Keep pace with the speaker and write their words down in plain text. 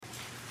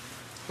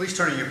Please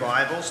turn in your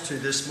Bibles to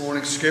this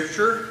morning's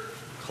scripture,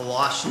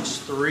 Colossians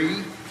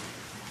 3,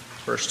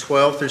 verse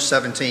 12 through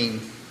 17.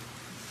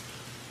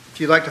 If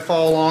you'd like to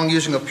follow along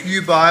using a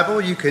pew Bible,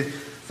 you can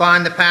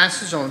find the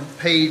passage on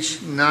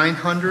page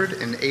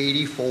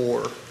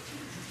 984.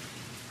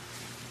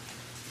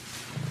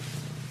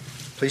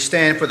 Please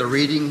stand for the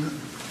reading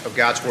of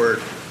God's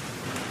Word.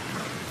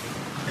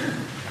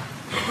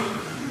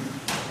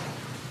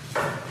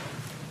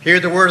 Hear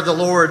the word of the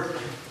Lord.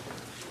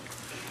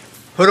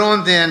 Put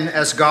on then,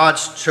 as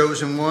God's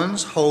chosen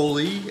ones,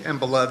 holy and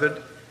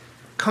beloved,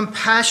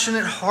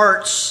 compassionate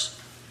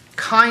hearts,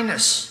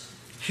 kindness,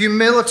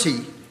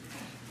 humility,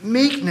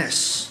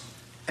 meekness,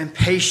 and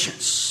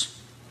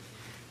patience,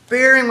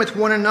 bearing with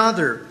one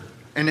another,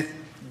 and if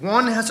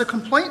one has a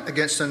complaint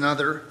against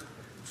another,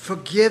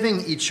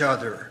 forgiving each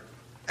other.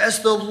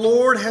 As the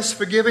Lord has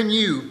forgiven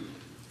you,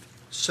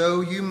 so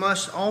you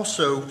must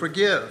also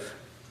forgive.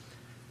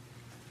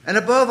 And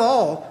above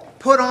all,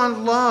 put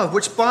on love,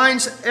 which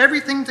binds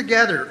everything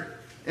together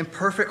in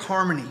perfect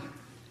harmony.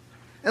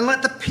 And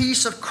let the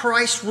peace of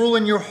Christ rule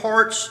in your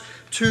hearts,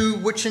 to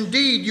which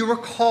indeed you were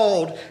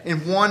called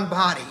in one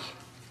body.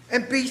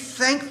 And be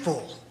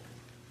thankful.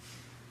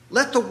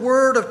 Let the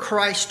word of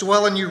Christ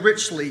dwell in you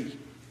richly,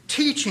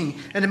 teaching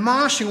and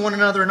admonishing one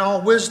another in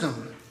all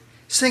wisdom,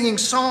 singing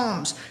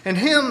psalms and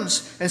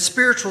hymns and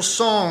spiritual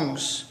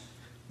songs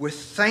with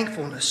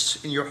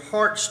thankfulness in your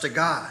hearts to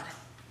God.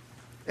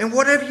 And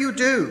whatever you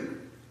do,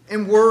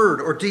 in word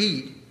or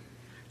deed,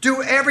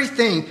 do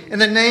everything in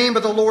the name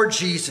of the Lord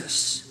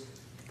Jesus,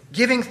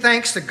 giving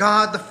thanks to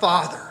God the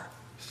Father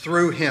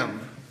through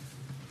him.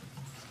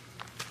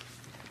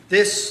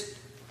 This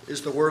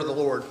is the word of the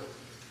Lord.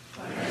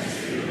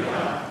 Thanks be to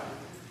God.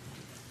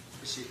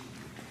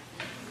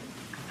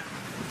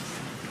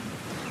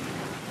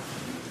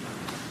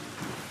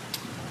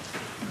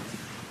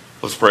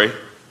 Let's pray.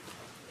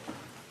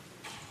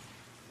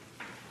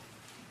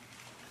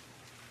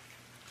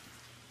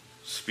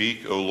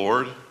 Speak, O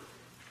Lord,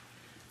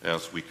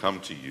 as we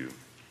come to you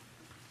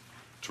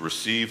to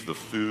receive the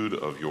food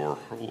of your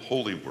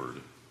holy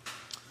word.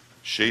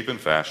 Shape and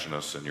fashion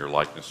us in your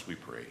likeness, we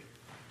pray.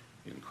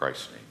 In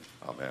Christ's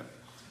name, amen.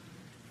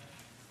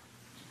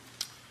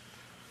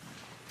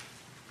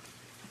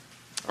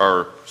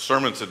 Our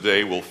sermon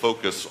today will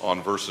focus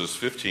on verses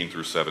 15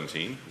 through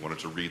 17. I wanted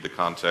to read the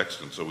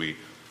context, and so we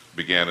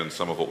began in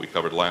some of what we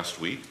covered last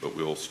week, but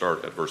we'll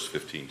start at verse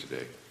 15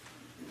 today.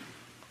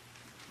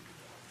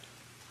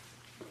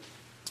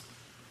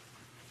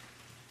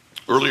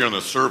 Earlier in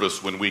the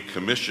service, when we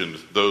commissioned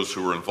those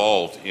who were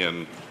involved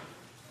in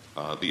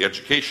the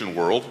education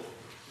world,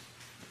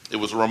 it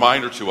was a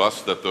reminder to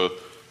us that the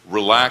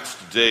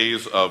relaxed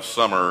days of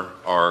summer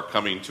are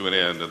coming to an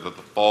end and that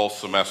the fall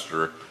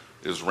semester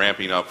is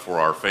ramping up for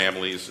our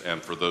families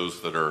and for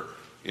those that are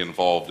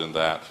involved in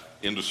that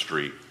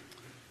industry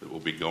that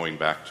will be going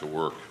back to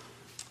work.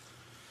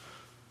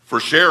 For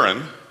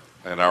Sharon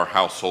and our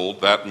household,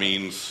 that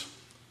means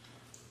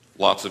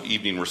lots of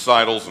evening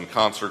recitals and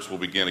concerts will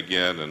begin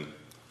again, and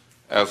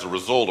as a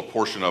result, a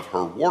portion of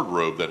her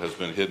wardrobe that has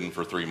been hidden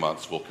for 3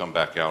 months will come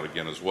back out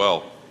again as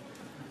well.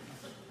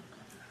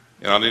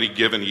 And on any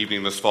given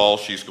evening this fall,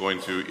 she's going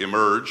to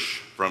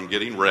emerge from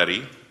getting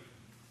ready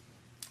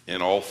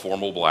in all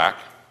formal black.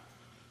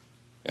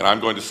 And I'm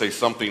going to say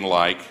something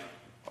like,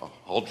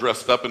 all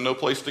dressed up and no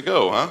place to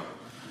go, huh?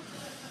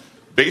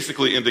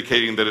 Basically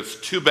indicating that it's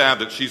too bad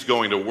that she's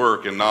going to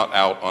work and not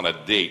out on a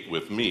date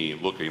with me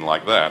looking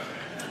like that.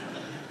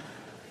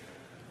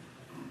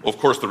 Well, of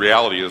course, the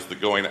reality is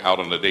that going out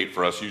on a date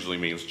for us usually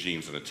means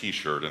jeans and a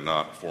t-shirt and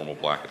not formal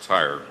black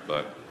attire,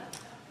 but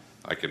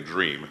I can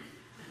dream.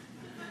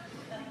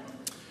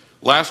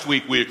 Last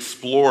week, we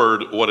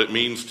explored what it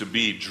means to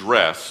be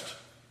dressed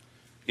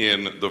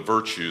in the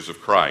virtues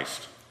of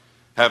Christ,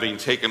 having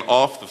taken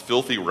off the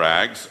filthy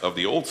rags of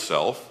the old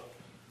self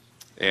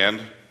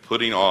and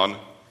putting on,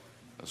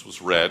 as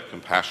was read,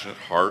 compassionate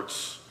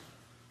hearts,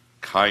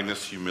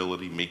 kindness,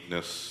 humility,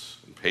 meekness,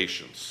 and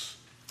patience.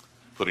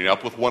 Putting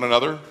up with one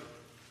another,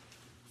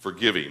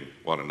 forgiving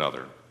one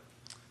another.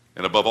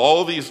 And above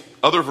all these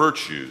other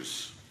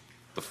virtues,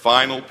 the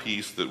final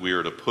piece that we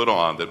are to put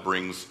on that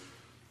brings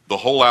the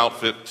whole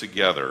outfit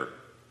together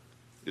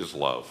is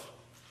love,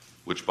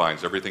 which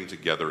binds everything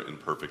together in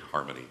perfect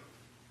harmony.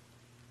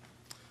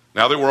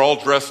 Now that we're all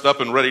dressed up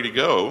and ready to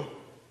go,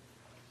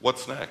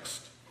 what's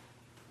next?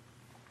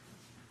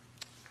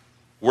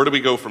 Where do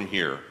we go from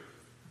here?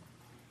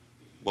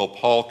 Well,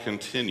 Paul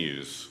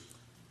continues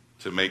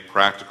to make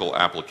practical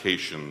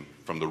application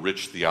from the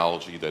rich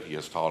theology that he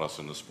has taught us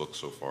in this book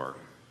so far. And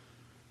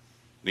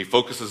he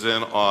focuses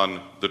in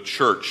on the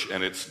church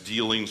and its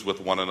dealings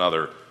with one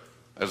another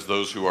as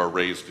those who are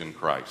raised in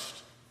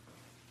Christ.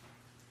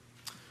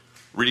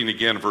 Reading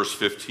again verse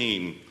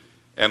 15,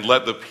 and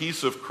let the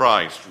peace of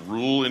Christ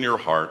rule in your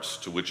hearts,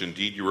 to which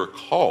indeed you are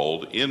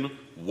called in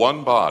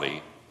one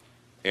body,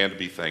 and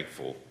be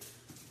thankful.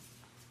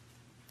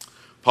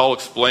 Paul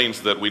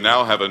explains that we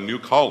now have a new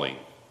calling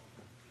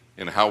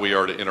in how we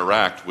are to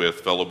interact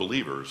with fellow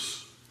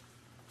believers.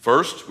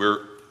 First,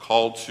 we're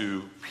called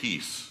to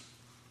peace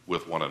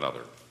with one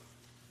another.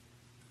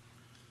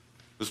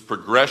 This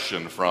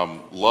progression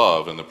from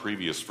love in the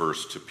previous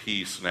verse to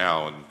peace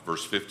now in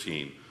verse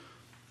 15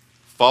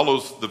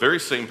 follows the very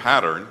same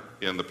pattern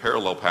in the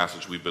parallel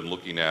passage we've been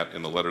looking at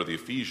in the letter of the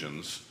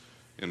Ephesians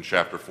in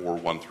chapter 4,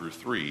 1 through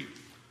 3,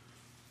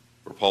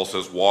 where Paul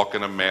says, walk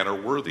in a manner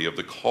worthy of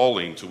the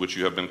calling to which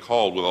you have been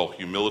called, with all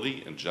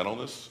humility and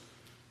gentleness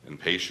and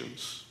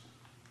patience,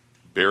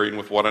 bearing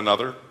with one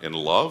another in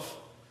love,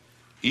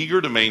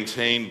 eager to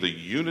maintain the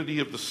unity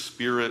of the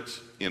Spirit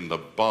in the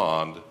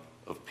bond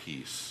of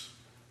peace.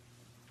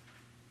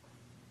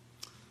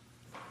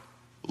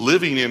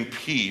 Living in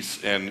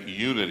peace and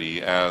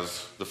unity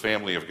as the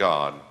family of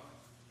God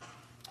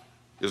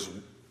is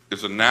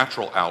a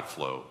natural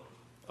outflow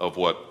of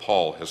what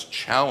Paul has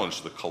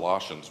challenged the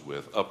Colossians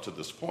with up to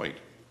this point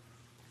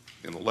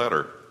in the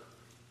letter.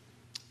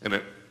 And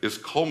it is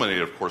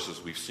culminated, of course,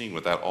 as we've seen,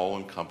 with that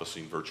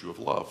all-encompassing virtue of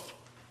love.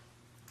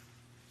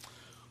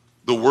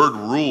 The word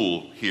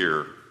rule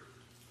here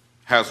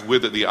has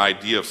with it the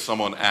idea of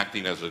someone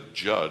acting as a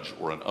judge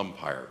or an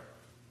umpire.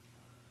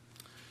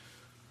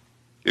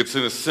 It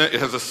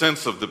has a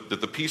sense of that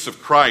the peace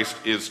of Christ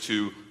is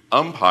to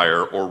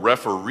umpire or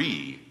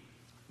referee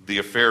the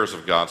affairs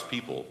of God's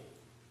people.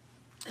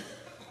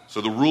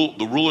 So the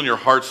rule in your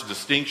heart's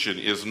distinction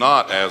is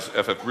not, as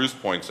F.F. Bruce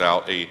points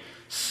out, a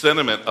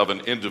sentiment of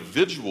an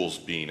individual's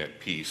being at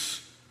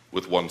peace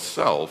with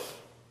oneself,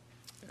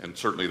 and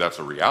certainly that's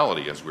a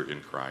reality as we're in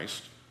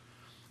Christ,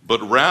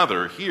 but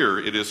rather here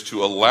it is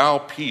to allow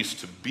peace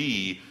to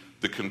be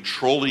the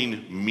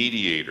controlling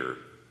mediator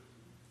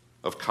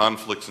of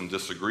conflicts and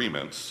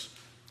disagreements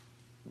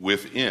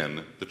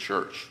within the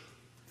church.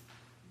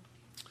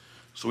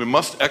 So we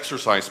must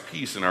exercise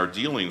peace in our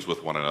dealings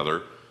with one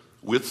another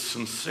with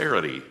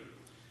sincerity,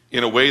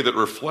 in a way that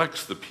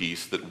reflects the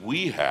peace that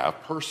we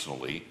have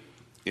personally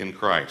in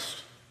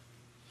Christ.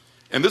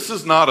 And this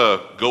is not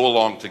a go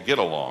along to get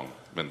along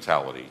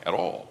mentality at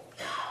all.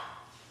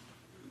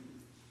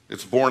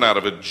 It's born out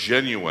of a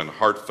genuine,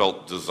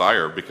 heartfelt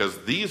desire,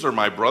 because these are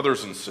my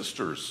brothers and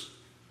sisters.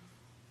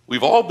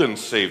 We've all been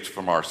saved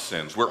from our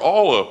sins. We're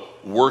all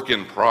a work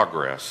in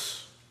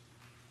progress.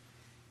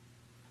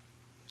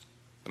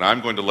 And I'm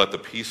going to let the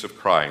peace of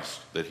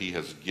Christ that he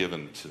has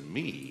given to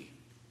me,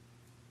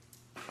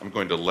 I'm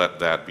going to let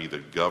that be the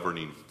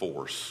governing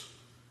force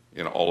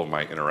in all of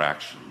my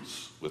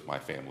interactions with my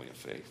family of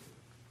faith.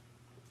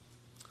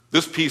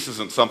 This peace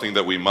isn't something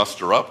that we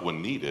muster up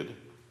when needed.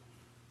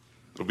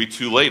 It'll be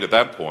too late at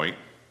that point.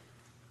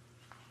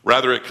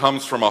 Rather, it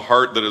comes from a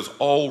heart that is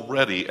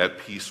already at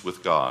peace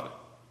with God.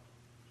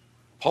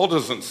 Paul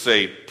doesn't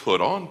say, put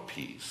on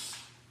peace,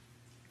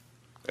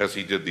 as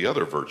he did the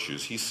other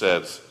virtues. He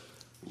says,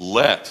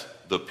 let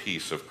the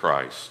peace of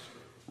Christ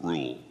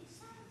rule.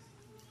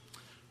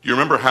 Do you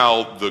remember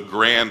how the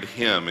grand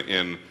hymn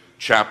in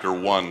chapter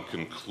 1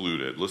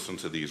 concluded? Listen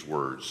to these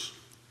words.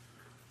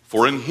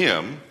 For in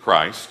him,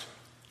 Christ,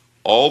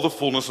 all the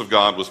fullness of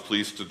God was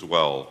pleased to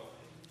dwell,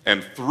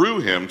 and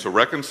through him to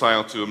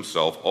reconcile to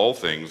himself all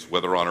things,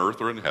 whether on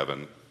earth or in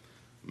heaven,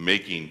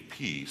 making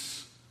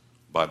peace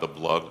by the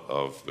blood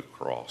of the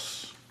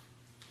cross.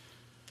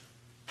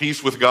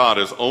 Peace with God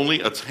is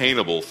only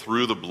attainable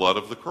through the blood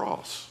of the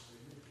cross.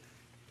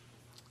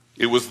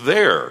 It was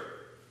there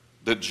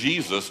that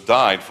Jesus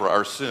died for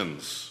our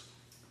sins,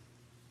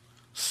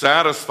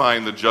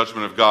 satisfying the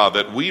judgment of God,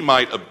 that we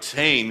might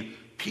obtain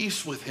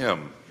peace with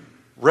him,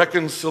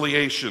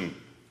 reconciliation.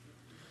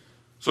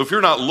 So if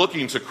you're not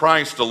looking to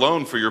Christ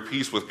alone for your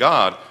peace with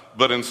God,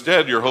 but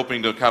instead you're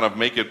hoping to kind of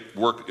make it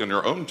work in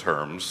your own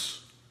terms,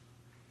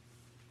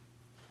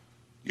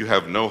 you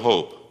have no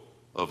hope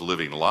of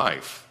living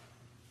life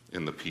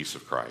in the peace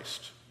of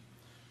Christ.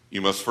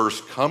 You must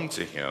first come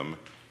to him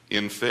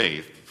in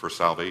faith for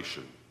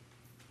salvation.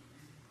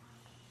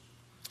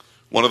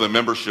 One of the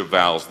membership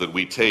vows that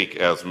we take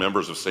as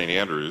members of St.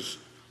 Andrew's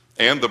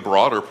and the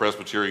broader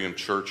Presbyterian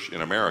Church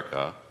in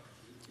America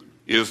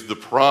is the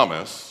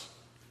promise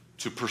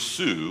to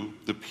pursue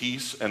the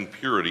peace and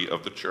purity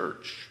of the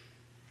church.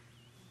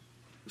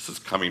 This is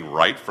coming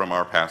right from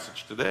our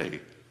passage today.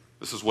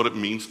 This is what it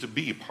means to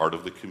be part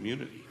of the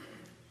community.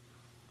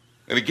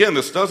 And again,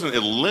 this doesn't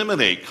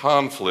eliminate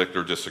conflict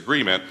or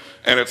disagreement,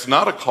 and it's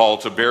not a call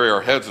to bury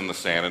our heads in the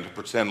sand and to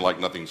pretend like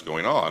nothing's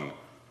going on.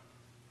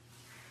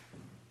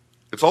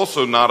 It's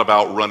also not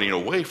about running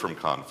away from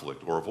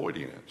conflict or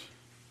avoiding it.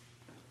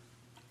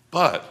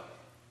 But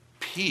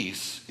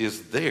peace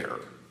is there,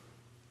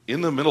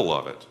 in the middle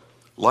of it,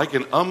 like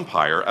an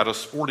umpire at a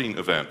sporting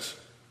event,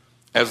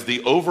 as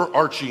the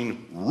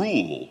overarching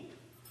rule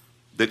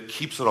that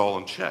keeps it all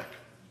in check.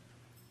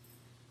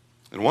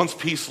 And once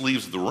peace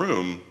leaves the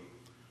room,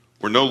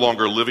 we're no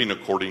longer living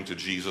according to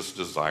Jesus'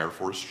 desire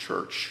for his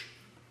church.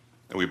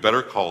 And we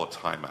better call a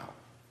timeout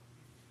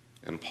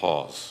and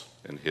pause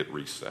and hit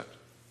reset.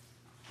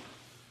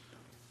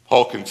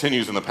 Paul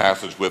continues in the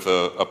passage with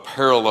a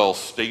parallel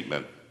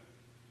statement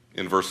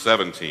in verse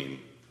 17.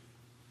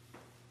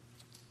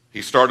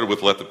 He started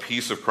with let the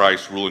peace of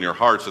Christ rule in your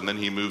hearts, and then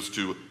he moves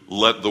to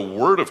let the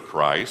word of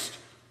Christ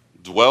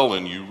dwell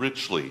in you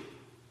richly,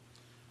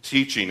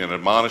 teaching and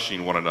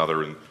admonishing one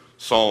another in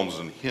psalms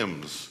and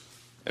hymns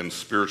and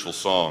spiritual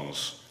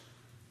songs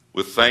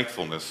with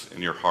thankfulness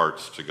in your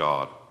hearts to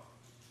God.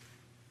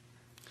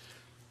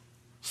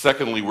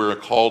 Secondly, we're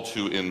called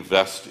to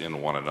invest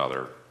in one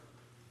another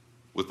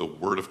with the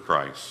word of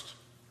Christ,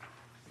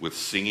 with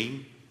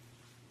singing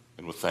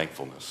and with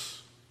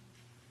thankfulness.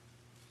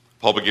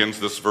 Paul begins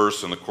this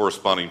verse in the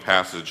corresponding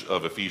passage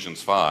of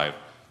Ephesians 5.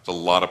 There's a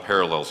lot of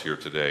parallels here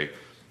today,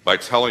 by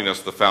telling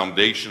us the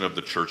foundation of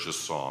the church's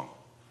song.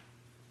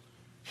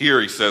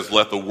 Here he says,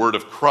 let the word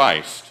of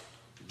Christ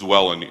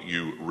dwell in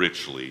you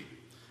richly.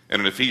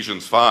 And in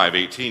Ephesians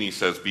 5:18 he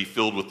says, be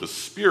filled with the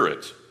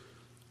Spirit,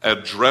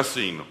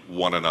 addressing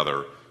one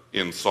another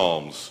in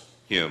psalms,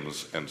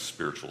 hymns, and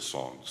spiritual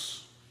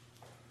songs.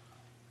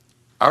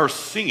 Our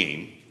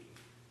singing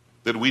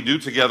that we do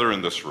together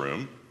in this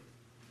room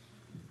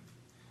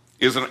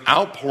is an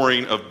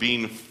outpouring of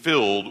being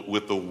filled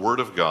with the Word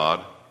of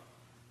God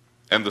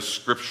and the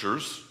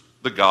Scriptures,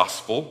 the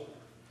gospel,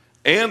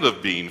 and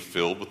of being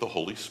filled with the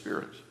Holy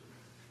Spirit.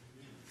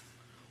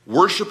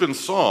 Worship and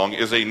song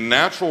is a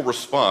natural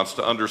response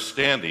to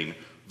understanding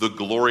the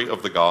glory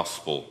of the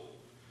gospel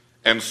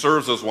and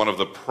serves as one of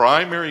the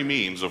primary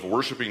means of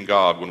worshiping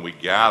God when we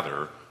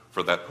gather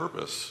for that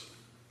purpose.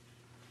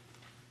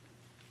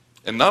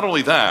 And not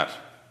only that,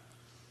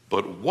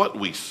 but what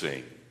we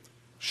sing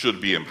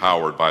should be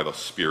empowered by the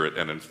Spirit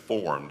and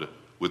informed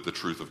with the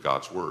truth of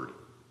God's Word.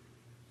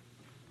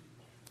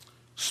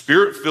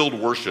 Spirit-filled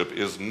worship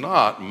is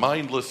not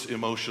mindless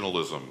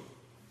emotionalism,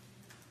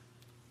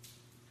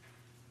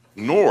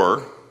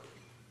 nor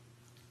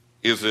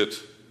is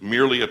it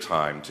merely a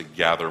time to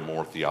gather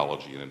more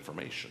theology and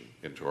information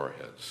into our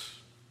heads.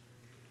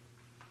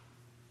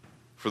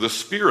 For the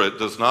Spirit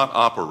does not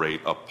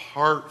operate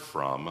apart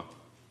from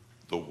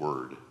the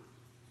Word.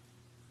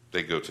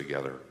 They go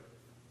together.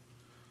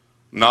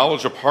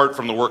 Knowledge apart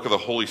from the work of the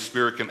Holy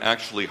Spirit can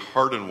actually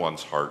harden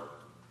one's heart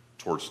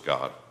towards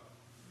God.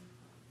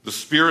 The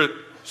Spirit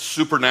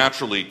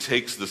supernaturally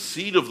takes the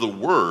seed of the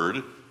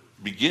Word,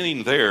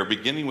 beginning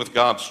with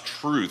God's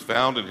truth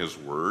found in His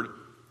Word,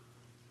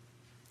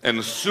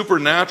 and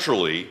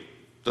supernaturally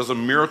does a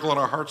miracle in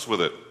our hearts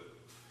with it,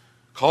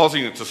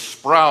 causing it to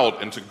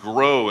sprout and to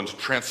grow and to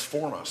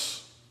transform us.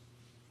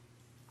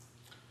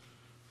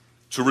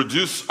 To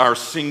reduce our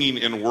singing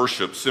in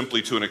worship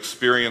simply to an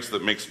experience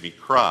that makes me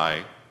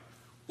cry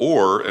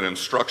or an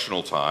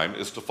instructional time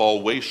is to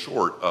fall way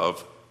short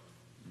of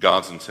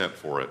God's intent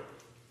for it.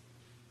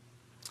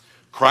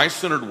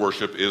 Christ-centered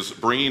worship is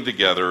bringing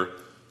together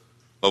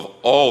of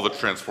all the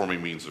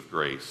transforming means of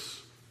grace: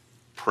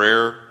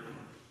 prayer,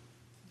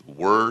 the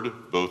word,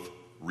 both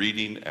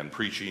reading and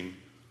preaching,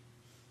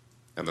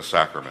 and the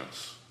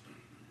sacraments,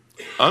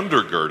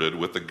 undergirded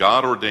with the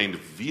God-ordained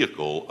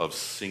vehicle of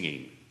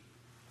singing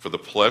for the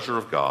pleasure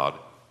of God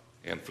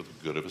and for the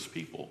good of His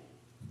people.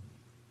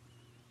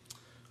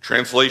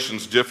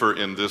 Translations differ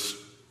in this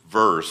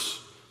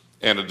verse,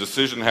 and a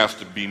decision has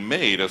to be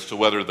made as to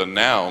whether the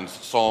nouns,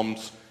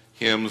 psalms,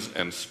 hymns,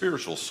 and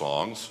spiritual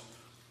songs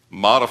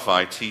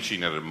modify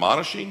teaching and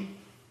admonishing,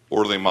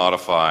 or they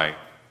modify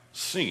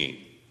singing.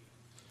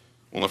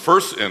 Well, in the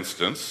first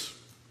instance,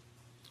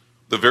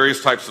 the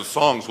various types of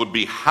songs would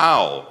be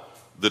how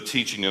the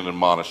teaching and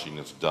admonishing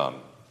is done.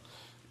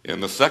 In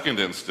the second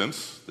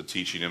instance, the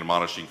teaching and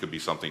admonishing could be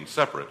something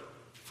separate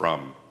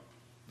from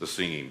the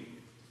singing.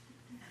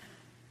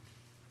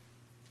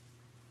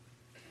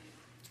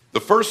 The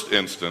first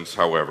instance,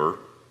 however,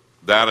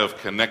 that of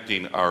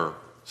connecting our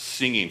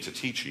singing to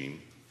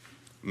teaching,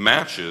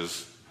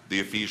 matches the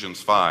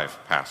Ephesians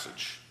 5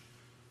 passage.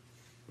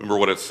 Remember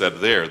what it said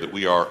there, that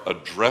we are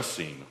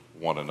addressing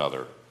one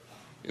another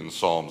in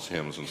psalms,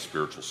 hymns, and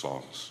spiritual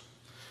songs.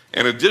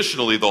 And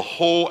additionally, the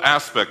whole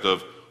aspect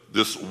of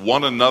this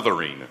one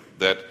anothering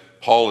that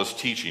Paul is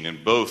teaching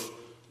in both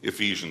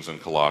Ephesians and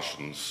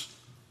Colossians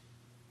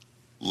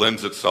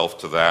lends itself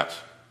to that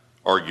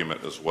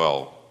argument as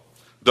well.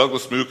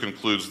 Douglas Moo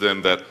concludes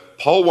then that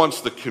Paul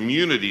wants the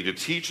community to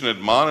teach and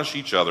admonish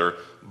each other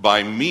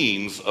by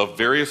means of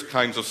various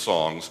kinds of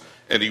songs,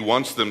 and he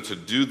wants them to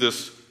do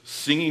this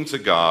singing to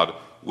God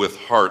with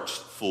hearts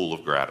full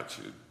of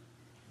gratitude.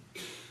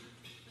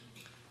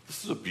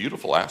 This is a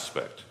beautiful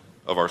aspect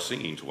of our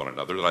singing to one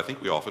another that I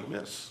think we often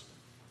miss.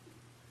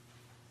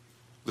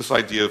 This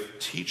idea of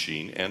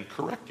teaching and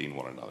correcting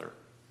one another.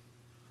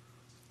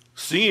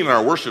 Singing in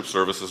our worship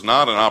service is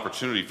not an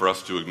opportunity for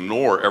us to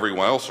ignore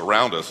everyone else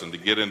around us and to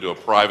get into a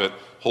private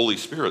Holy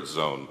Spirit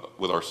zone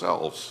with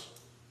ourselves.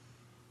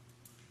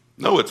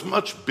 No, it's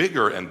much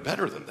bigger and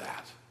better than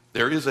that.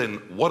 There is a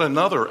what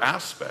another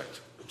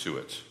aspect to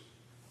it.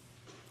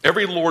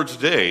 Every Lord's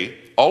Day,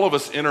 all of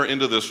us enter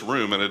into this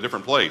room in a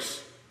different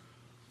place,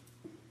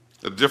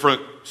 a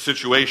different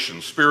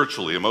situation,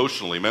 spiritually,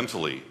 emotionally,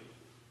 mentally,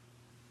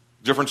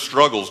 different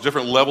struggles,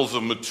 different levels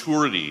of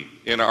maturity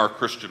in our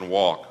Christian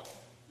walk.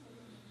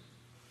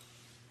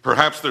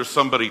 Perhaps there's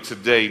somebody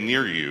today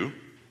near you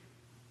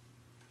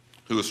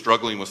who is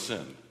struggling with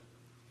sin,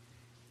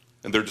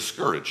 and they're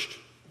discouraged.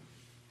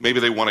 Maybe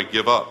they want to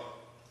give up.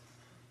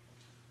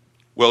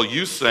 Well,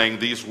 you sang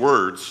these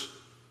words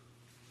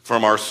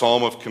from our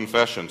psalm of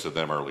confession to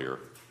them earlier.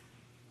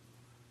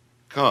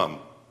 Come,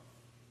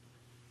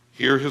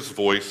 hear his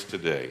voice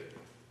today.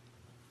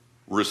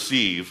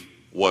 Receive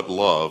what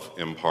love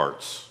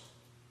imparts.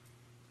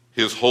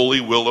 His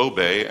holy will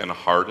obey and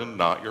harden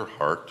not your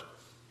heart.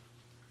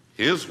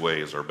 His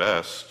ways are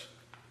best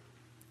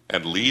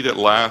and lead at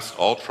last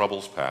all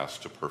troubles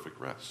past to perfect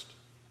rest.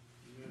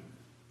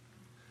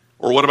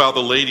 Or what about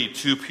the lady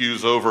 2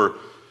 pews over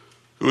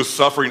who is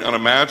suffering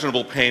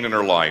unimaginable pain in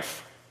her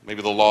life?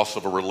 Maybe the loss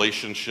of a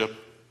relationship,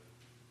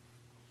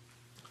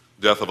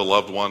 death of a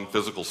loved one,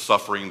 physical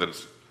suffering that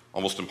is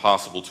almost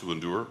impossible to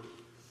endure.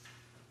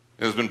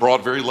 It has been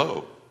brought very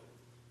low.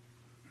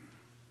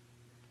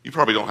 You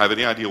probably don't have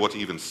any idea what to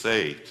even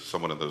say to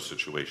someone in those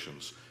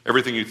situations.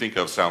 Everything you think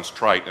of sounds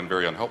trite and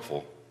very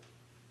unhelpful.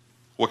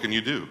 What can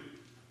you do?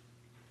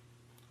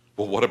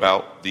 Well, what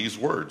about these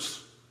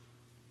words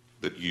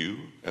that you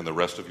and the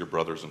rest of your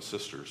brothers and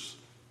sisters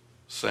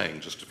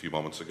sang just a few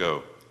moments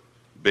ago,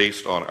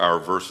 based on our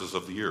verses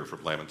of the year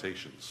from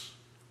Lamentations?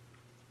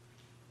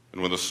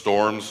 And when the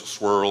storms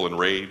swirl and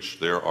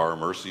rage, there are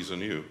mercies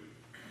anew.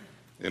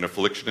 In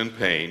affliction and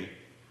pain,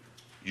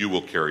 you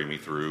will carry me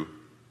through.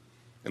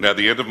 And at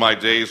the end of my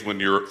days, when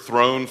your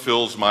throne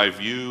fills my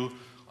view,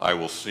 I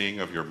will sing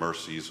of your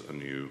mercies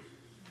anew.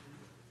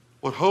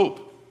 What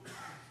hope!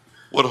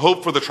 What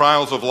hope for the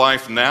trials of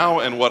life now,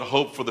 and what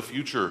hope for the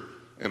future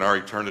in our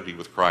eternity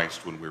with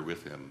Christ when we're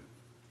with him.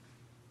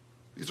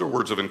 These are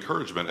words of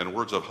encouragement and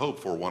words of hope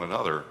for one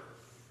another.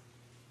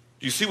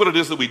 Do you see what it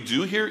is that we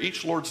do here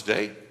each Lord's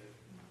Day?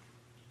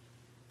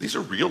 These are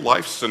real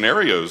life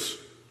scenarios,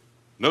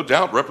 no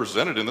doubt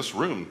represented in this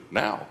room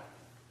now.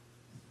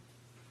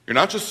 You're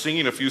not just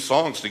singing a few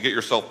songs to get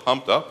yourself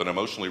pumped up and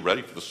emotionally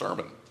ready for the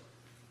sermon.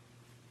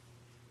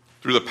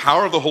 Through the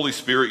power of the Holy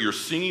Spirit, you're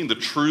singing the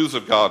truths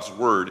of God's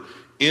word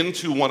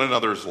into one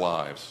another's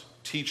lives,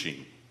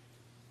 teaching,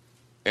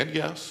 and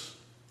yes,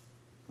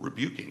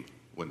 rebuking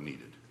when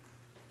needed.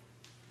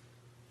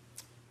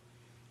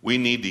 We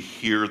need to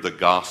hear the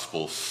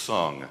gospel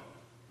sung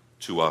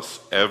to us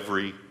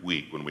every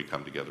week when we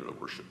come together to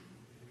worship.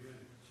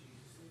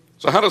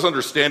 So how does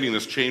understanding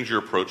this change your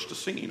approach to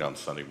singing on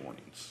Sunday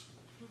mornings?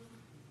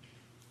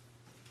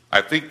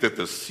 I think that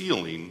the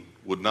ceiling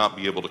would not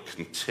be able to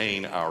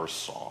contain our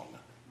song.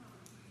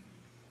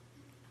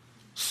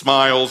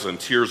 Smiles and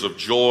tears of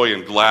joy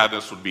and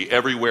gladness would be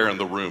everywhere in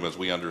the room as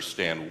we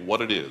understand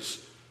what it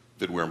is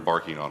that we're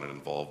embarking on and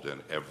involved in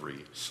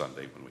every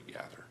Sunday when we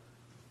gather.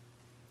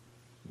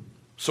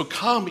 So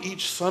come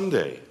each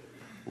Sunday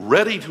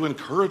ready to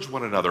encourage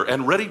one another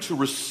and ready to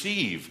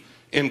receive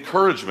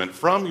encouragement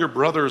from your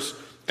brothers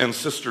and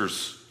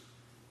sisters.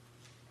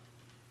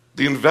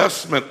 The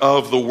investment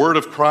of the word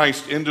of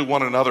Christ into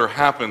one another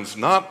happens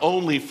not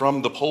only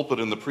from the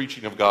pulpit and the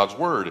preaching of God's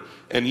word,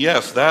 and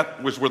yes,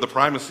 that was where the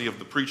primacy of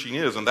the preaching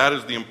is, and that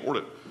is the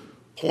important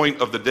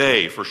point of the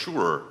day for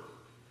sure,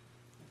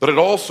 but it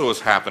also is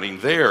happening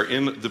there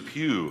in the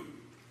pew,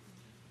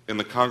 in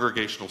the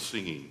congregational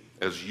singing,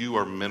 as you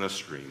are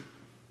ministering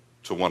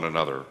to one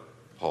another,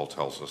 Paul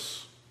tells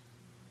us.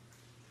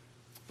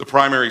 The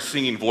primary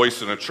singing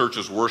voice in a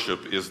church's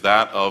worship is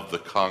that of the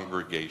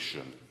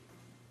congregation.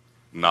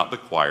 Not the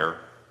choir,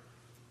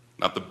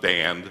 not the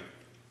band,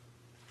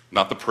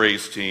 not the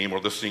praise team or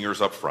the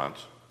singers up front.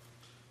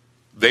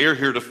 They are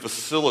here to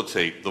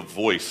facilitate the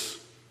voice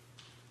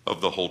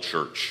of the whole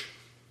church,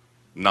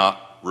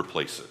 not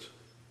replace it.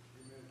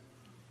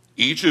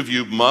 Each of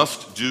you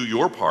must do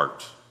your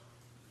part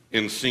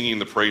in singing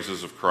the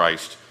praises of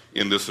Christ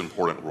in this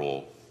important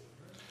role.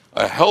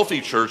 A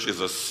healthy church is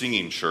a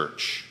singing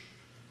church.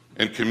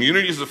 And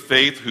communities of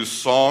faith whose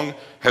song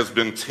has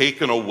been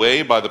taken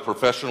away by the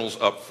professionals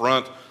up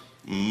front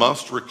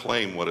must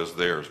reclaim what is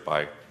theirs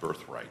by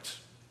birthright.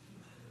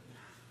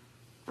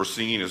 For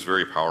singing is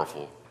very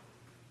powerful.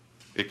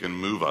 It can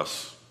move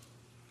us.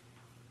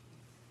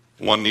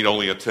 One need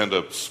only attend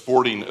a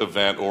sporting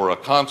event or a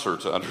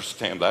concert to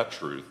understand that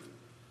truth.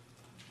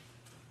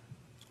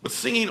 But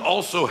singing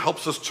also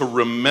helps us to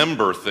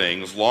remember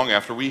things long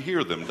after we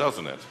hear them,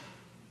 doesn't it?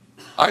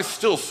 I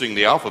still sing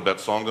the alphabet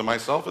song to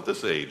myself at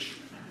this age.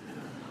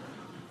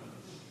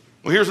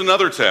 Well, here's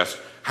another test.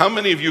 How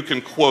many of you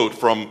can quote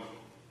from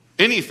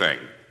anything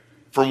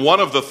from one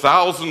of the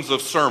thousands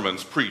of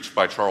sermons preached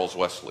by Charles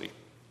Wesley?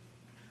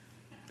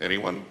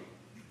 Anyone?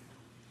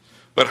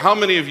 But how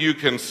many of you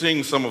can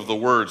sing some of the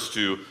words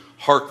to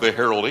Hark the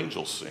Herald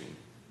Angels Sing?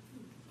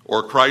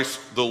 Or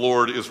Christ the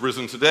Lord is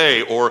risen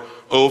today? Or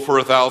Oh, for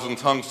a thousand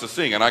tongues to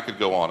sing? And I could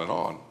go on and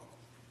on.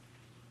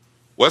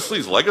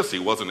 Wesley's legacy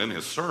wasn't in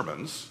his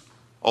sermons,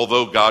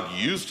 although God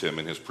used him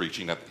in his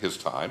preaching at his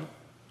time,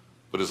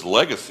 but his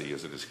legacy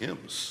is in his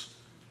hymns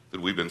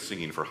that we've been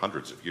singing for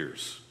hundreds of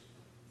years.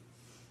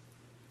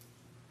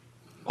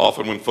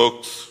 Often when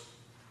folks,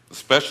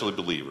 especially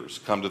believers,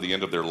 come to the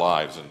end of their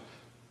lives and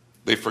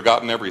They've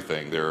forgotten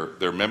everything.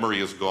 Their memory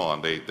is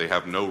gone. They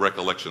have no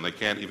recollection. They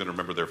can't even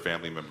remember their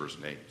family members'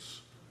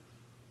 names.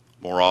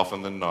 More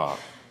often than not,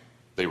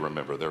 they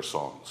remember their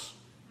songs.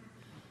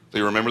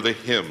 They remember the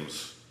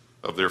hymns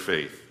of their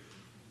faith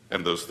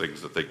and those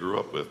things that they grew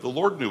up with. The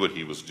Lord knew what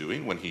he was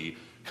doing when he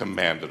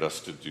commanded us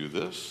to do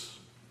this.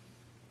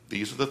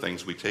 These are the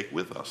things we take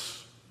with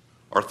us.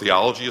 Our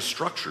theology is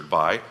structured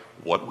by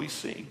what we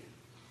sing.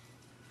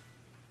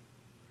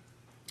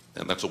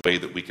 And that's a way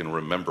that we can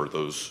remember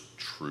those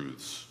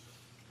truths.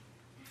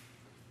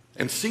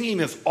 And singing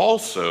is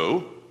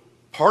also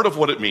part of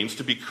what it means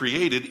to be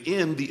created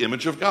in the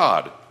image of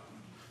God.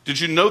 Did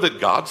you know that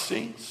God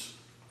sings?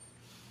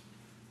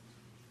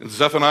 In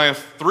Zephaniah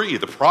 3,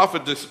 the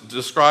prophet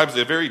describes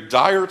a very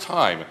dire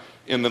time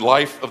in the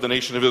life of the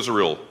nation of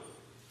Israel.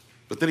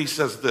 But then he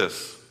says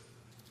this,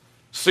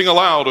 "Sing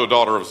aloud, O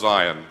daughter of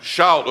Zion.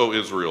 Shout, O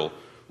Israel.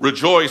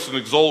 Rejoice and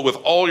exult with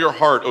all your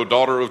heart, O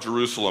daughter of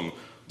Jerusalem.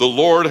 The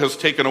Lord has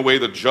taken away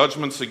the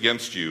judgments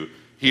against you.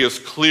 He has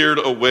cleared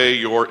away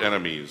your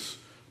enemies.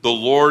 The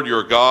Lord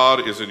your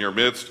God is in your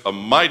midst, a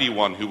mighty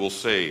one who will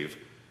save.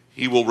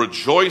 He will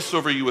rejoice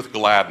over you with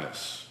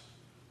gladness.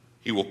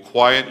 He will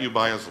quiet you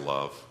by his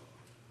love.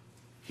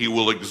 He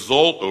will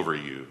exult over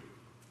you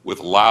with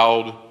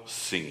loud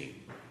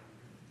singing."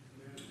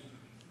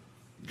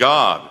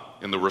 God,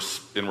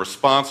 in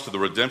response to the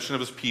redemption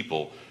of his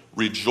people,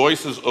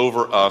 rejoices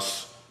over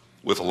us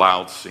with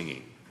loud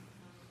singing.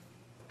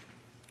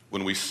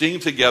 When we sing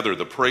together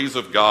the praise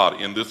of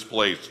God in this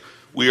place,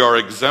 we are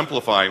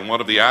exemplifying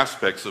one of the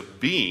aspects of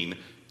being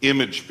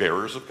image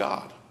bearers of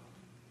God.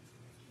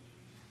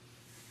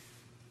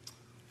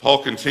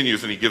 Paul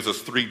continues and he gives us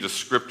 3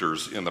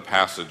 descriptors in the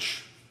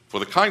passage for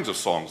the kinds of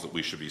songs that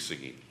we should be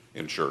singing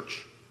in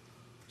church: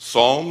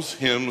 psalms,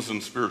 hymns,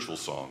 and spiritual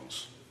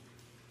songs.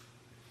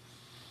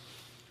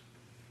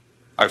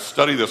 I've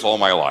studied this all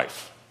my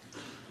life,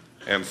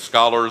 and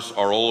scholars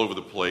are all over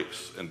the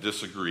place and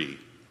disagree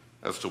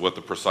as to what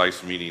the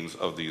precise meanings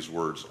of these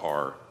words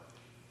are.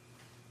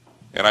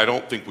 And I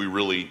don't think we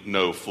really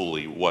know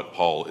fully what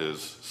Paul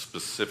is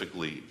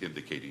specifically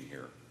indicating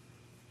here.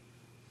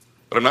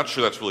 But I'm not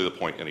sure that's really the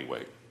point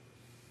anyway.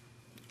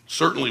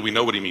 Certainly we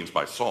know what he means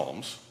by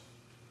psalms.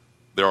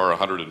 There are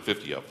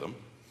 150 of them.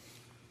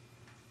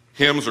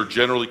 Hymns are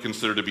generally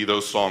considered to be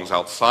those songs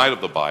outside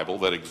of the Bible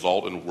that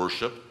exalt and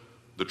worship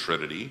the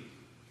Trinity.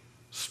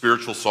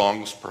 Spiritual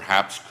songs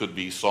perhaps could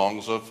be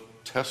songs of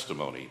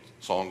testimony,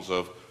 songs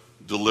of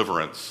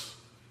deliverance,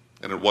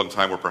 and at one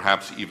time were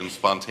perhaps even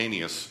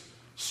spontaneous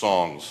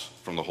songs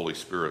from the Holy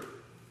Spirit.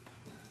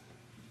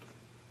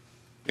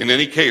 In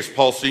any case,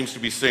 Paul seems to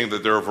be saying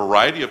that there are a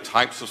variety of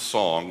types of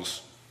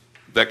songs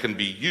that can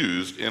be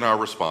used in our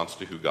response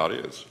to who God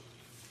is.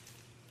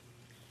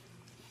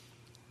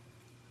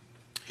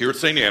 Here at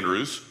St.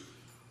 Andrews,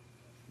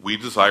 we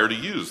desire to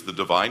use the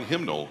divine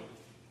hymnal,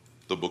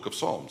 the Book of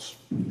Psalms,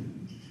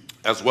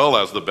 as well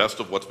as the best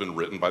of what's been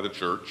written by the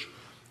church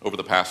over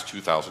the past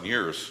 2,000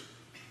 years.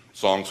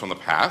 Songs from the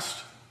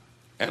past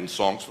and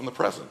songs from the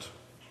present.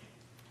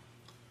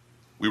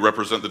 We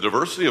represent the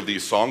diversity of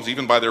these songs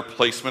even by their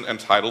placement and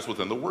titles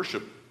within the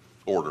worship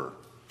order.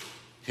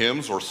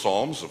 Hymns or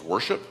psalms of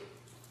worship,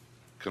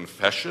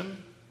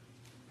 confession,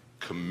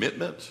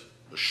 commitment,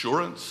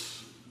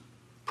 assurance,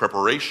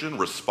 preparation,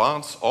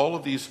 response. All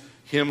of these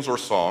hymns or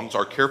songs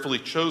are carefully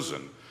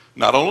chosen,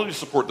 not only to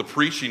support the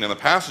preaching and the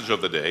passage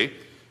of the day,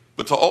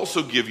 but to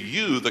also give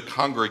you, the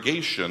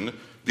congregation,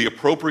 the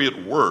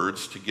appropriate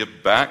words to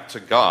give back to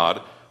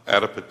God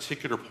at a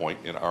particular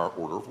point in our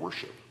order of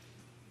worship.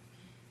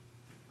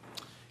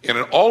 And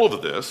in all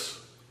of this,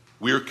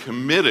 we are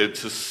committed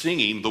to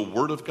singing the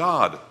Word of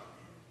God.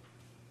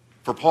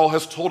 For Paul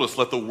has told us,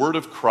 let the Word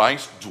of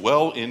Christ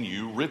dwell in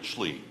you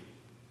richly.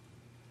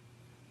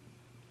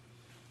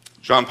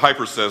 John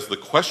Piper says, the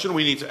question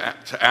we need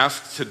to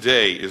ask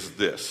today is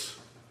this: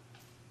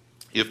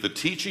 if the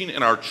teaching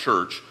in our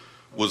church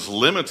was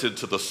limited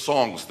to the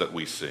songs that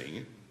we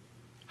sing,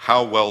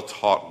 how well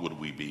taught would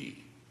we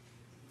be?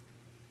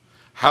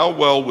 How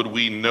well would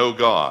we know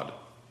God?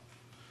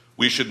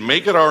 We should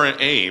make it our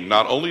aim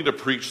not only to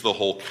preach the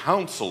whole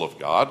counsel of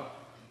God,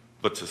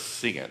 but to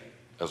sing it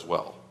as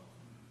well.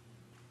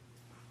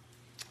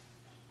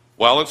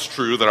 While it's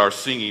true that our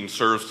singing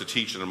serves to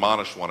teach and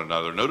admonish one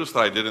another, notice that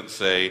I didn't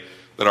say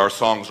that our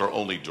songs are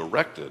only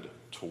directed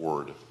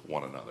toward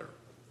one another.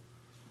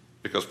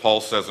 Because Paul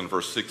says in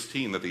verse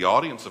 16 that the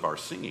audience of our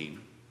singing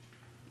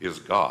is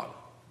God.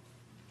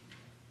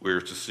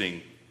 We're to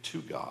sing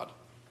to God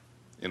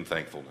in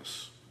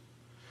thankfulness.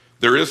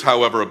 There is,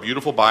 however, a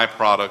beautiful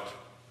byproduct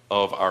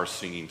of our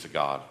singing to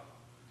God.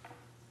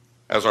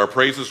 As our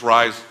praises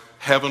rise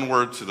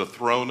heavenward to the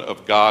throne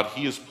of God,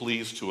 he is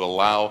pleased to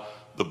allow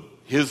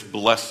his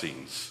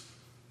blessings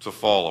to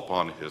fall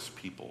upon his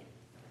people.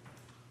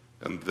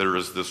 And there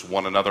is this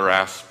one another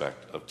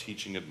aspect of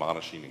teaching,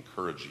 admonishing,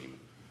 encouraging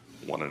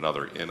one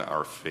another in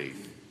our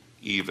faith,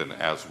 even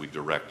as we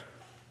direct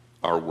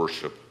our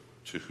worship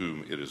to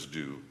whom it is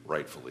due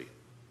rightfully.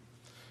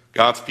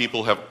 God's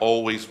people have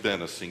always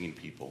been a singing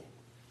people.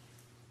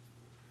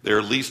 There are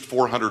at least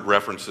 400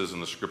 references in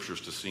the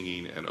scriptures to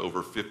singing and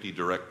over 50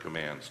 direct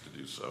commands to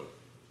do so.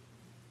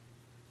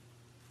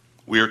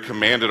 We are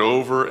commanded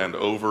over and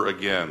over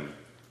again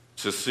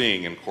to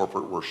sing in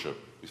corporate worship.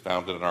 We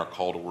found it in our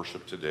call to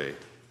worship today.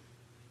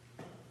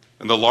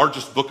 And the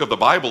largest book of the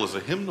Bible is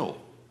a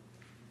hymnal.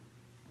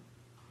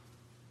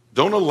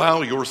 Don't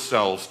allow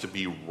yourselves to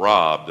be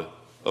robbed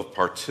of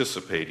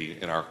participating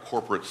in our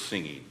corporate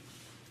singing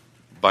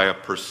by a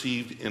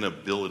perceived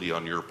inability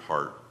on your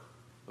part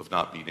of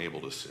not being able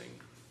to sing.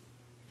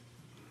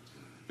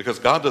 Because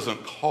God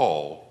doesn't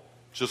call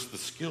just the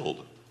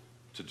skilled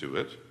to do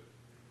it.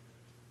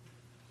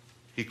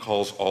 He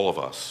calls all of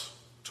us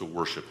to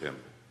worship him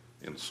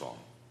in song.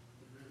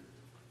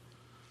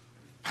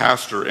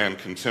 Pastor and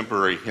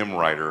contemporary hymn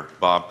writer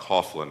Bob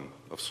Coughlin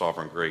of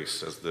Sovereign Grace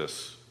says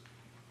this: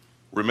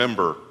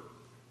 remember,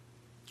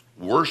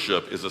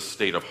 worship is a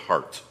state of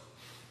heart.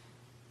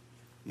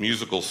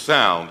 Musical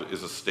sound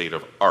is a state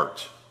of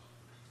art.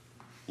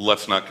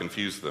 Let's not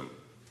confuse them.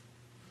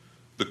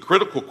 The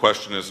critical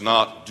question is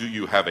not, do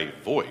you have a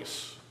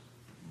voice,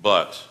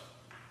 but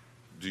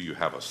do you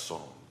have a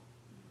song?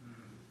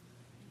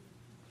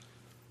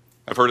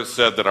 I've heard it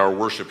said that our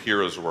worship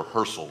here is a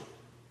rehearsal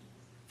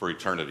for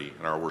eternity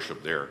and our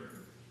worship there.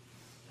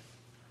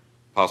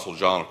 Apostle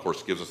John, of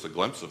course, gives us a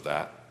glimpse of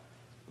that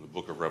in the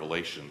book of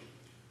Revelation.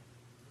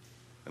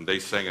 And they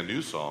sang a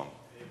new song,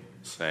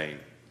 saying,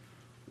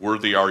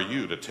 "Worthy are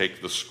you to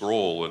take the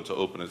scroll and to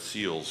open its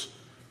seals,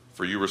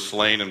 for you were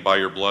slain, and by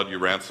your blood you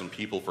ransomed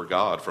people for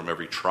God from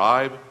every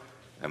tribe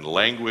and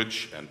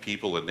language and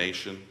people and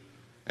nation,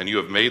 and you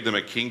have made them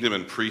a kingdom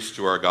and priests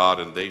to our God,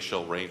 and they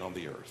shall reign on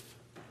the earth."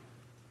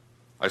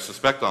 I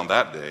suspect on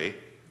that day,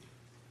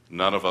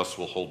 none of us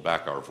will hold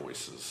back our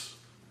voices.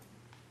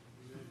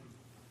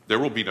 There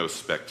will be no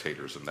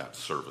spectators in that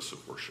service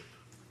of worship.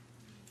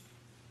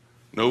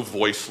 No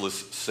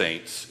voiceless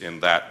saints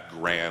in that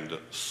grand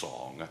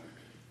song.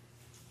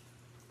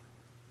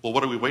 Well,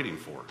 what are we waiting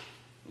for?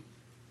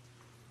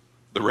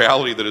 The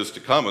reality that is to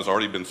come has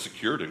already been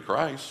secured in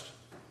Christ.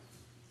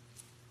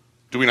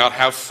 Do we not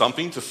have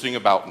something to sing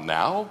about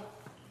now?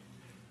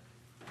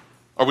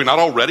 Are we not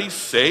already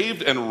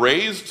saved and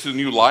raised to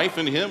new life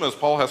in him, as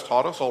Paul has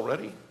taught us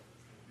already?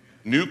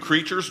 New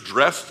creatures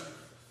dressed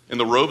in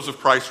the robes of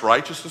Christ's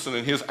righteousness and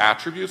in his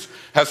attributes?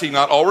 Has he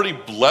not already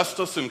blessed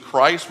us in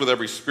Christ with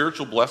every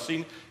spiritual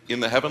blessing in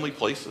the heavenly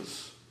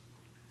places?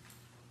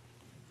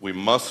 We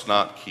must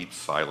not keep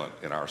silent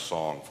in our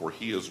song, for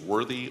he is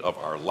worthy of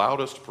our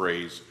loudest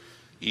praise,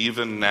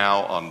 even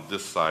now on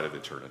this side of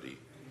eternity.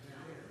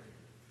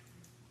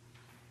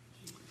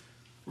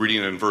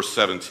 Reading in verse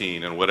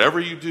 17, "And whatever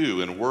you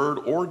do in word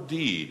or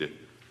deed,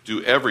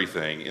 do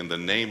everything in the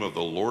name of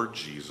the Lord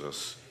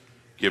Jesus,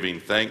 giving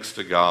thanks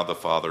to God the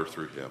Father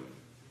through him."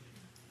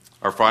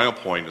 Our final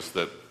point is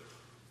that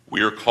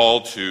we are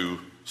called to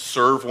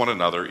serve one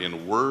another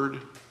in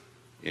word,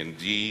 in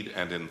deed,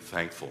 and in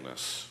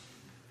thankfulness.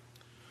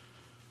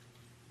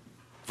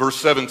 Verse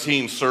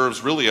 17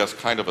 serves really as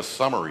kind of a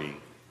summary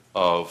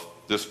of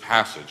this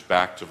passage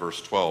back to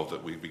verse 12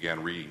 that we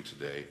began reading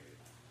today.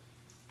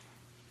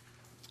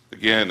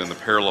 Again, in the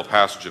parallel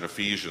passage in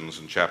Ephesians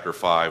in chapter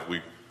 5,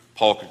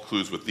 Paul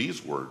concludes with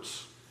these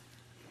words: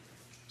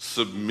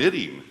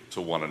 submitting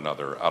to one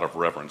another out of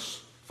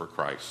reverence for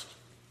Christ.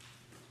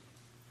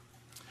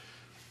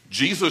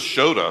 Jesus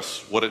showed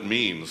us what it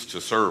means to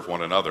serve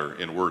one another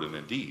in word and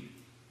in deed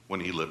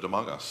when he lived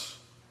among us.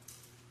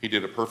 He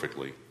did it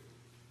perfectly.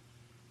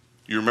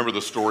 You remember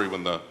the story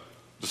when the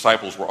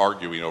disciples were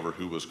arguing over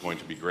who was going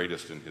to be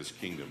greatest in his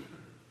kingdom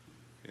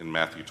in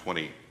Matthew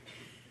 20.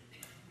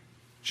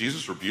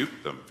 Jesus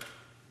rebuked them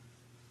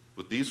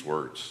with these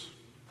words: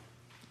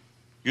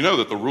 "You know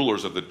that the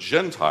rulers of the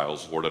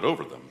Gentiles lord it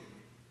over them,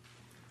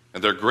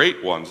 and their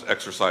great ones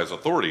exercise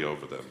authority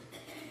over them.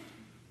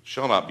 It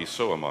shall not be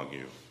so among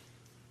you.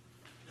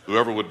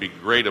 Whoever would be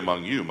great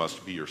among you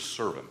must be your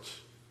servant,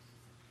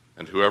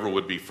 and whoever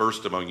would be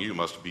first among you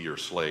must be your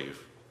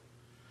slave.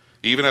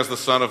 Even as the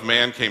Son of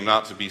Man came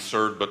not to be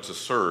served, but to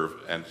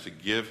serve, and to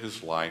give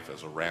his life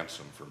as a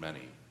ransom for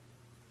many."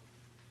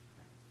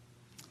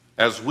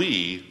 As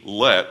we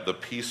let the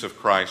peace of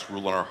Christ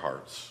rule in our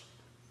hearts,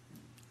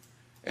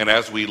 and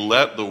as we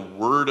let the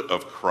word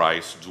of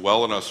Christ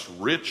dwell in us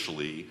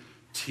richly,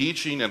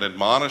 teaching and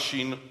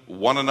admonishing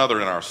one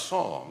another in our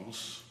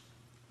songs,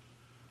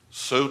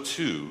 so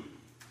too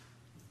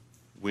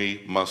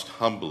we must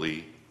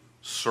humbly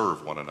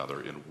serve one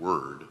another in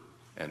word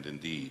and in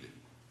deed,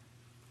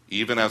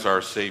 even as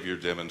our Savior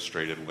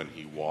demonstrated when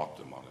he walked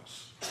among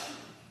us.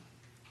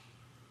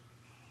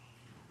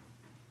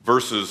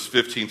 Verses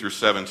 15 through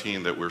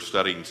 17 that we're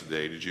studying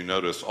today, did you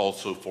notice,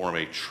 also form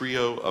a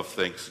trio of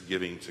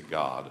thanksgiving to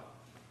God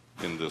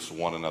in this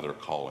one another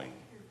calling.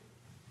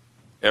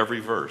 Every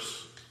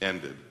verse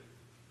ended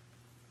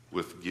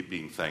with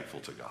being thankful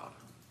to God.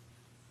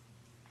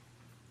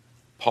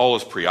 Paul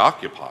is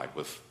preoccupied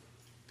with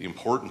the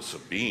importance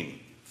of being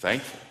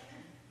thankful.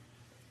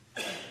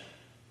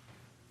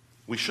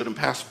 We shouldn't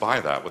pass by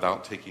that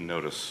without taking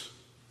notice.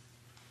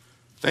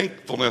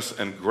 Thankfulness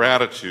and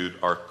gratitude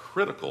are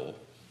critical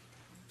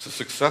to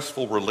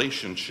successful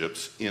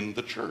relationships in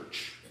the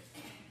church.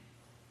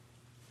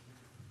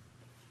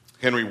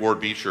 Henry Ward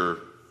Beecher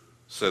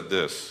said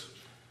this: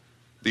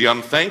 "The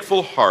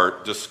unthankful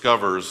heart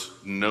discovers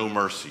no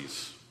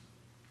mercies,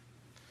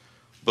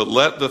 but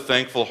let the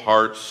thankful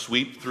heart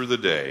sweep through the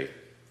day,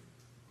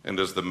 and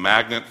as the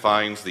magnet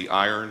finds the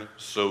iron,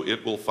 so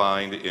it will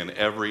find in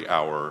every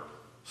hour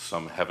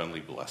some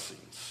heavenly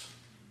blessings."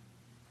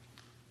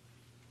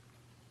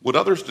 Would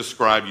others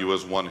describe you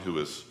as one who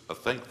is a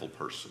thankful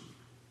person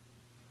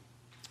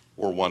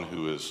or one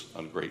who is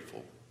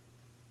ungrateful?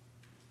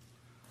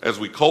 As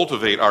we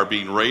cultivate our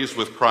being raised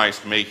with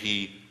Christ, may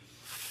He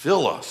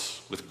fill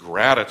us with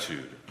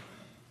gratitude,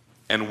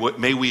 and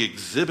may we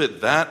exhibit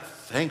that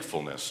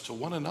thankfulness to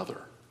one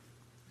another.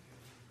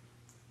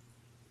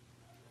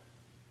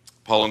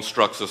 Paul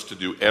instructs us to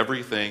do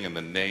everything in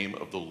the name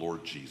of the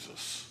Lord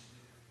Jesus.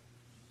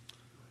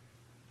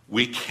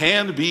 We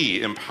can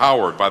be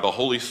empowered by the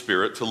Holy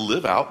Spirit to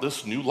live out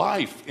this new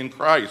life in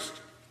Christ.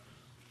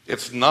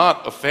 It's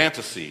not a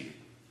fantasy.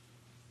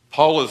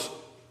 Paul is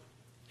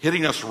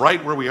hitting us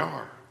right where we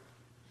are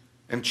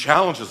and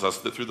challenges us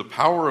that through the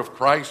power of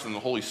Christ and the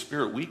Holy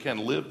Spirit, we can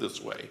live this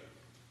way.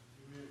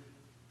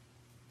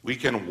 We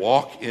can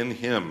walk in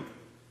Him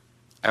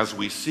as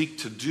we seek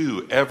to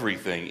do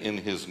everything in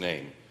His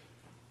name.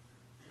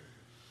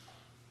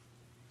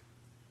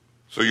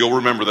 So you'll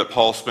remember that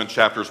Paul spent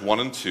chapters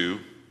 1 and 2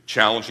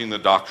 challenging the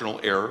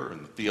doctrinal error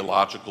and the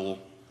theological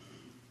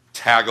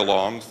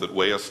tag-alongs that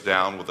weigh us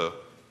down with a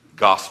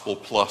gospel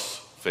plus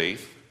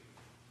faith.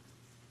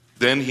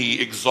 Then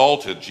he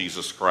exalted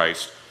Jesus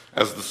Christ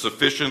as the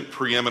sufficient,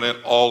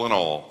 preeminent all in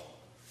all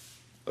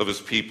of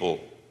His people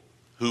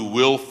who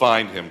will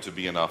find Him to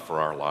be enough for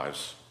our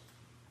lives.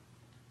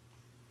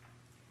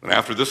 And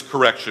after this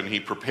correction, he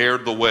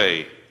prepared the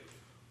way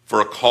for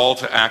a call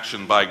to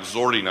action by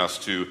exhorting us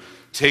to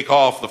take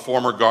off the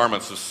former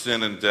garments of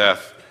sin and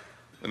death,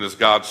 and as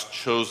God's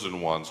chosen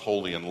ones,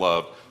 holy and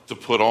loved, to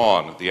put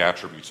on the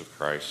attributes of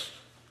Christ,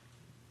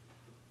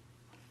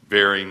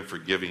 bearing,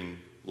 forgiving,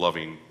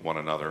 loving one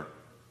another.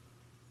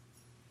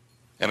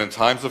 And in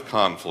times of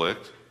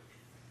conflict,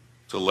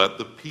 to let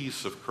the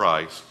peace of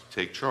Christ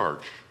take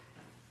charge,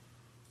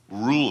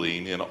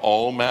 ruling in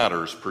all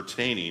matters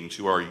pertaining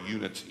to our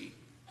unity.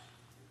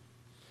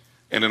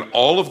 And in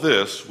all of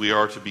this, we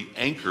are to be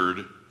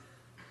anchored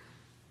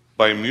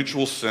by a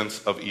mutual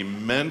sense of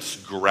immense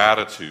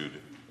gratitude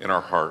in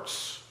our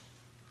hearts.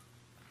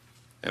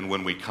 And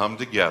when we come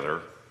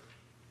together,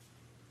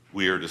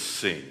 we are to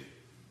sing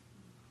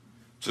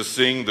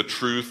the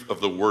truth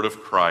of the word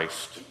of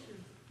Christ,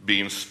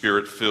 being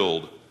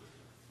Spirit-filled,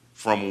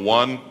 from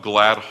one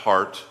glad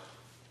heart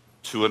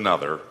to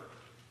another,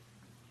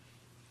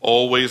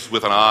 always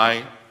with an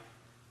eye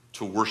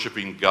to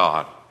worshiping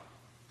God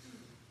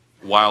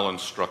while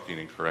instructing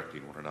and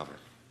correcting one another.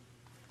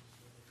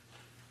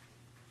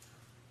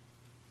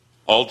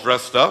 All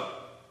dressed up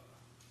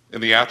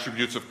in the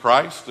attributes of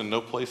Christ and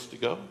no place to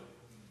go?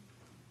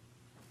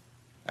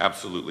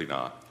 Absolutely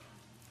not.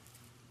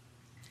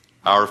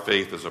 Our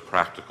faith is a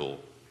practical,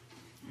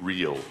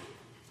 real,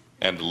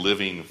 and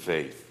living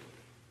faith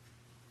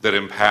that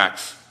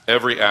impacts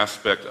every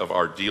aspect of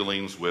our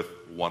dealings with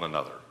one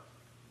another.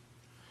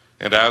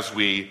 And as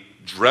we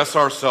dress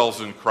ourselves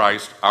in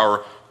Christ,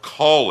 our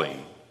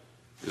calling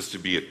is to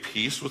be at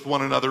peace with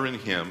one another in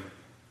Him,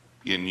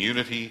 in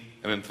unity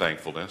and in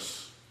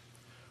thankfulness,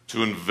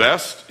 to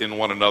invest in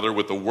one another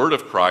with the word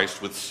of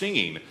Christ, with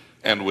singing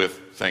and with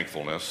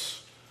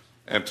thankfulness,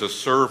 and to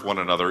serve one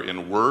another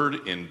in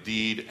word, in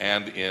deed,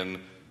 and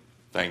in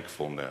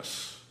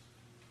thankfulness.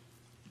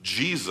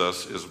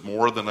 Jesus is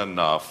more than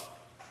enough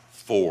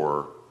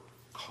for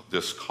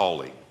this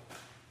calling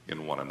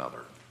in one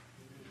another.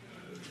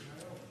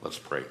 Let's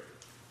pray.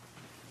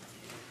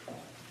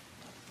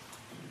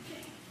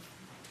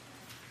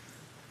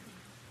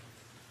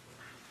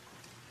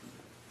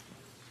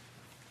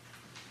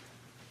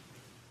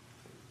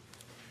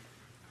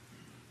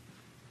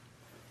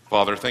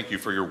 Father, thank you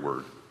for your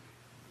word.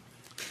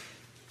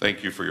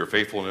 Thank you for your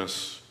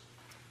faithfulness.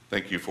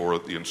 Thank you for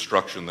the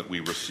instruction that we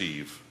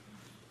receive.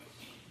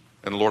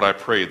 And Lord, I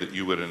pray that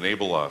you would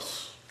enable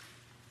us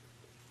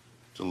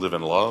to live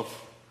in love,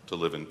 to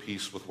live in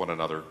peace with one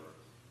another,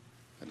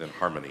 and in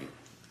harmony.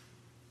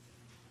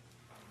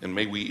 And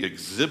may we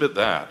exhibit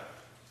that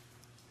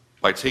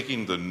by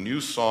taking the new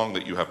song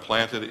that you have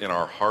planted in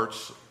our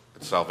hearts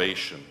at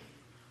salvation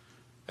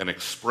and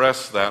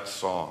express that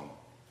song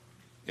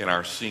in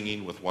our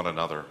singing with one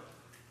another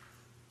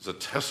as a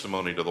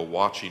testimony to the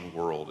watching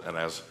world and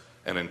as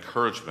an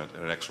encouragement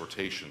and an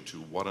exhortation to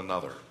one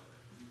another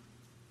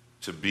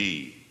to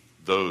be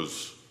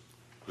those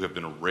who have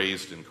been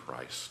raised in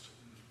Christ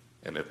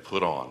and have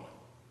put on,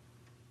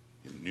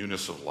 in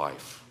newness of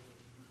life,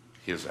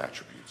 His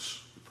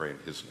attributes. We pray in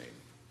His name.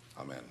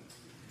 Amen.